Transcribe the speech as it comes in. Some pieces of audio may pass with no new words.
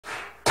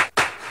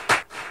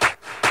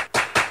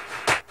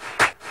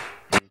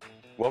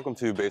Welcome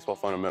to Baseball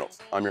Fundamentals.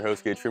 I'm your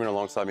host, Gage Freeman.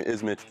 Alongside me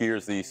is Mitch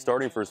Geers, the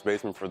starting first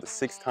baseman for the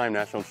six-time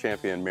national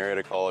champion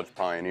Marietta College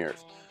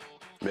Pioneers.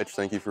 Mitch,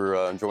 thank you for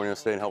joining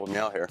us today and helping me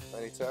out here.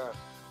 Anytime.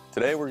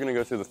 Today we're going to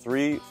go through the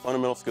three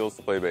fundamental skills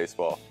to play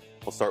baseball.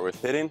 We'll start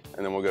with hitting,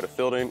 and then we'll go to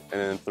fielding, and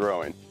then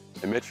throwing.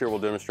 And Mitch here will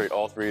demonstrate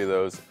all three of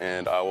those,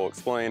 and I will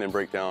explain and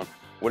break down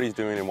what he's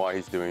doing and why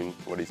he's doing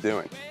what he's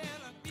doing.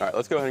 All right,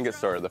 let's go ahead and get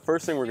started. The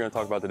first thing we're going to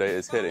talk about today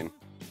is hitting.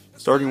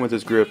 Starting with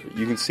his grip,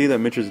 you can see that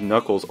Mitch's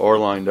knuckles are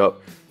lined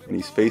up, and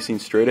he's facing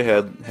straight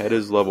ahead, head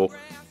is level,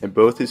 and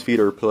both his feet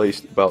are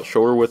placed about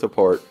shoulder width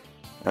apart.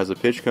 As the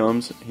pitch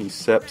comes, he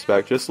steps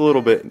back just a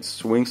little bit and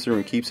swings through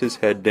and keeps his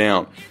head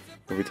down.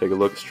 If we take a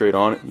look straight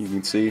on it, you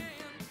can see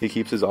he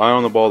keeps his eye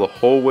on the ball the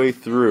whole way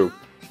through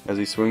as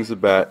he swings the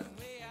bat.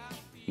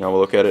 Now we'll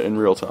look at it in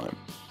real time.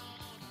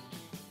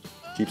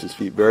 Keeps his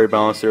feet very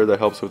balanced there. That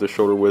helps with the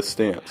shoulder width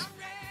stance.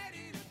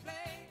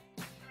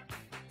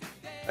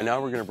 And now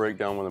we're going to break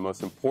down one of the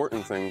most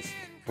important things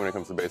when it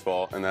comes to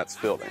baseball, and that's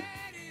fielding.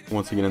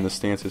 Once again in the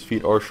stance, his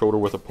feet are shoulder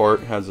width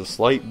apart, has a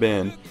slight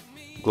bend,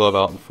 glove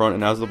out in front,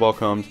 and as the ball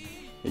comes,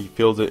 he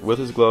fields it with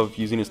his glove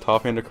using his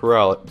top hand to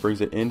corral it,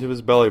 brings it into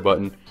his belly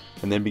button,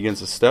 and then begins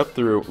to step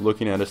through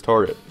looking at his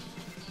target.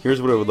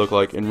 Here's what it would look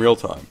like in real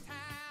time.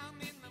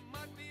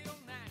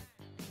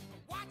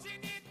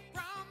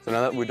 So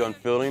now that we've done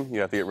fielding,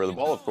 you have to get rid of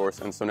the ball, of course,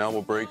 and so now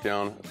we'll break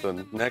down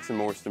the next and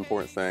most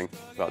important thing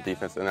about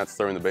defense, and that's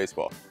throwing the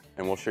baseball.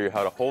 And we'll show you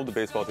how to hold the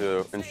baseball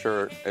to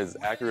ensure as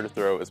accurate a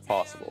throw as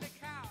possible.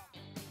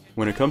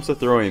 When it comes to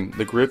throwing,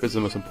 the grip is the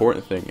most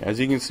important thing.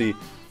 As you can see,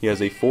 he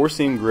has a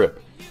four-seam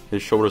grip.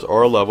 His shoulders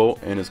are level,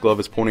 and his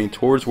glove is pointing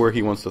towards where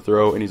he wants to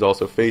throw, and he's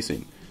also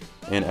facing.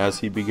 And as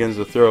he begins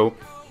to throw,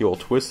 he will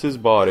twist his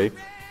body,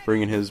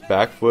 bringing his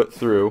back foot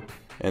through,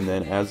 and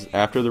then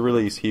after the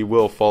release, he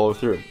will follow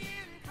through.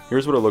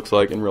 Here's what it looks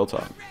like in real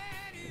time.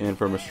 And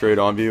from a straight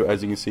on view,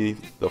 as you can see,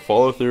 the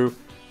follow through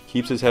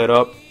keeps his head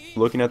up,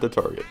 looking at the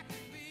target.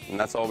 And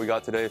that's all we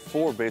got today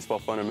for Baseball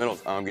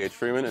Fundamentals. I'm Gage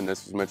Freeman, and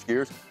this is Mitch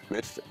Geers.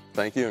 Mitch,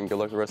 thank you, and good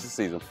luck the rest of the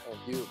season.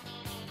 Thank you.